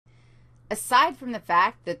aside from the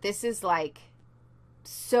fact that this is like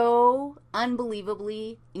so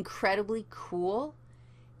unbelievably, incredibly cool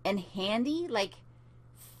and handy, like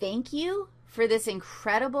thank you for this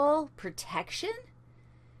incredible protection,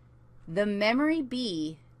 the memory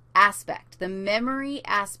B aspect, the memory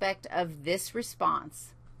aspect of this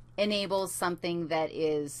response enables something that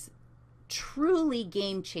is truly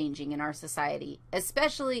game-changing in our society,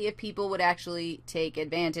 especially if people would actually take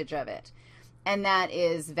advantage of it, and that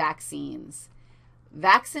is vaccines.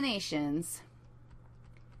 Vaccinations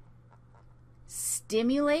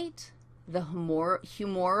stimulate the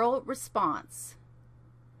humoral response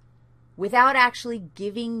without actually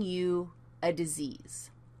giving you a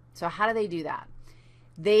disease. So how do they do that?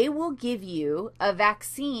 They will give you, a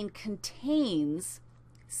vaccine contains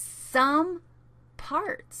some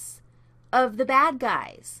parts of the bad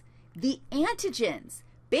guys, the antigens.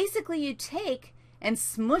 Basically, you take and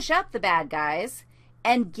smush up the bad guys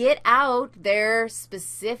and get out their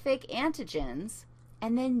specific antigens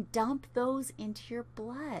and then dump those into your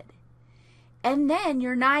blood. And then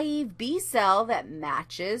your naive B cell that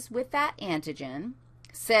matches with that antigen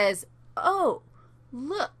says, oh,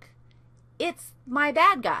 look, it's my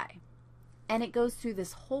bad guy. And it goes through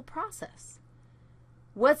this whole process.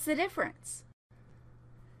 What's the difference?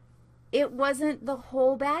 It wasn't the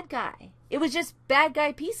whole bad guy. It was just bad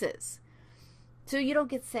guy pieces. So you don't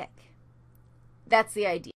get sick. That's the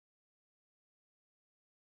idea.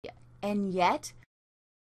 And yet,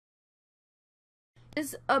 it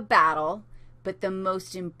is a battle, but the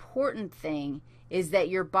most important thing is that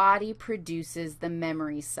your body produces the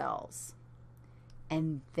memory cells.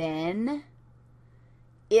 And then,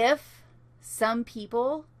 if some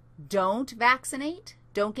people don't vaccinate,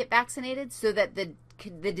 don't get vaccinated, so that the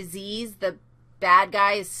disease, the bad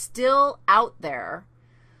guy is still out there,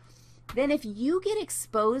 then if you get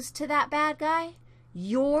exposed to that bad guy,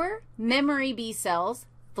 your memory B cells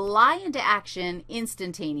fly into action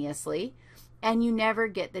instantaneously, and you never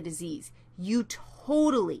get the disease. You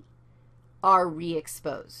totally are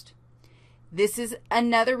re-exposed. This is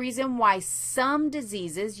another reason why some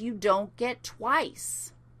diseases you don't get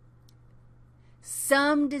twice.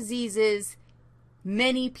 Some diseases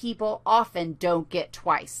many people often don't get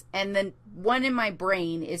twice. And the one in my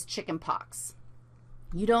brain is chicken pox.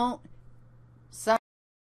 You don't,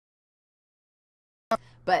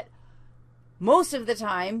 but most of the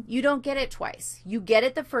time you don't get it twice. You get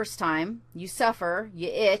it the first time, you suffer, you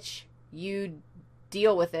itch, you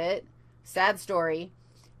deal with it, sad story,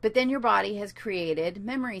 but then your body has created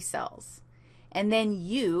memory cells, and then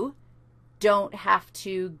you don't have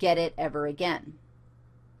to get it ever again.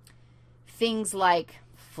 Things like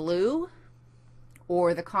flu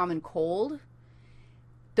or the common cold,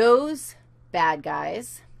 those bad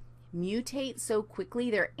guys mutate so quickly,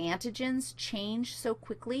 their antigens change so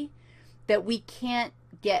quickly that we can't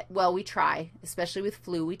get, well, we try, especially with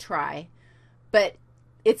flu, we try, but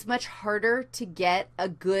it's much harder to get a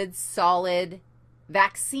good, solid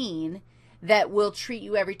vaccine that will treat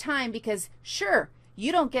you every time because, sure,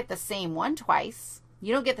 you don't get the same one twice.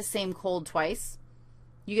 You don't get the same cold twice.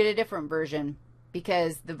 You get a different version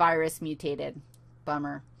because the virus mutated.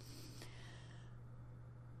 Bummer.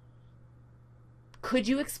 Could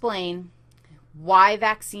you explain why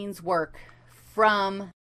vaccines work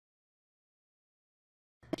from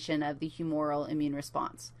of the humoral immune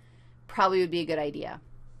response? Probably would be a good idea.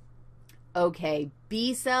 Okay,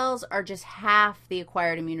 B cells are just half the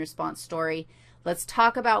acquired immune response story. Let's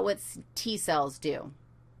talk about what T cells do.